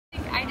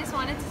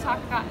to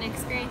talk about an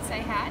experience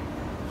I had.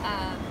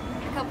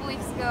 A couple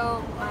weeks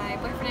ago, my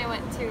boyfriend and I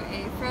went to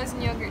a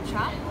frozen yogurt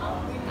shop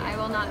that I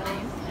will not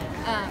name.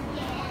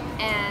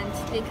 And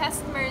the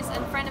customers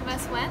in front of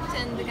us went,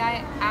 and the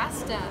guy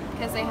asked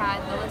because they had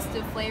the list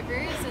of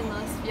flavors and the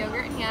list of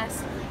yogurt, and he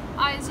asked,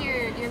 "Oh, is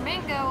your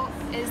mango,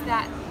 is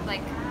that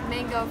like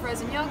mango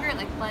frozen yogurt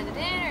like blended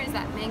in, or is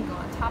that mango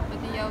on top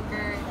of the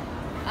yogurt?"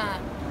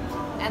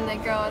 And the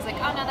girl was like,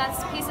 "Oh no,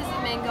 that's pieces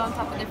of mango on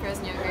top of the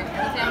frozen yogurt."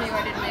 And the family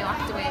ordered and they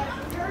walked away.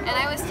 And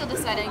I was still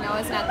deciding, I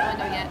wasn't at the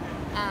window yet.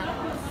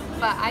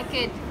 But I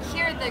could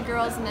hear the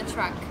girls in the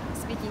truck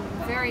speaking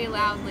very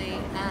loudly,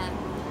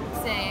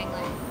 saying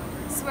like,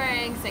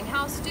 swearing, saying,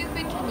 "How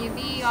stupid can you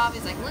be?"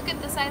 Obviously, like, "Look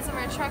at the size of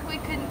our truck, we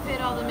couldn't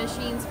fit all the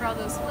machines for all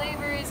those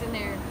flavors," and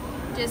they're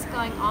just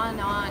going on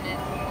and on,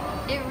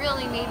 and it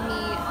really made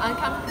me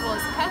uncomfortable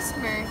as a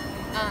customer,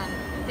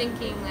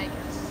 thinking like,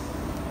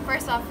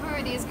 first off, who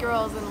are these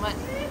girls and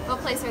what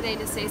place are they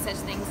to say such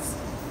things?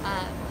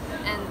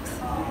 And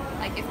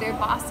like, if their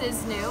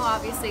bosses knew,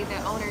 obviously the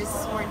owners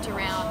weren't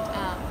around,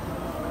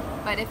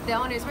 but if the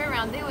owners were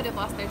around, they would have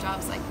lost their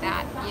jobs like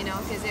that, you know,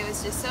 because it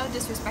was just so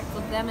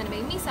disrespectful to them, and it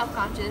made me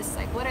self-conscious.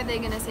 Like, what are they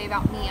going to say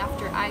about me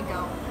after I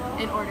go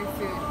and order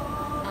food?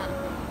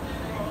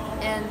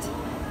 And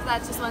so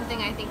that's just one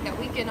thing I think that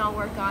we can all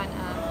work on,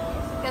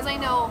 because I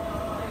know,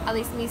 at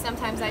least me,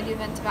 sometimes I do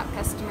vent about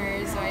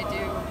customers, or I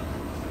do,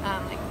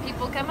 like,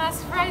 people come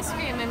ask for ice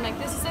cream, and like,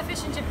 this is a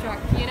fish and chip truck,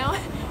 you know?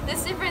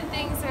 There's different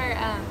things where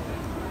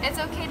it's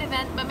okay to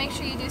vent, but make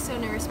sure you do so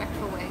in a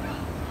respectful way.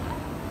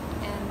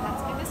 And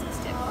that's my business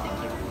tip.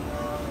 Thank you.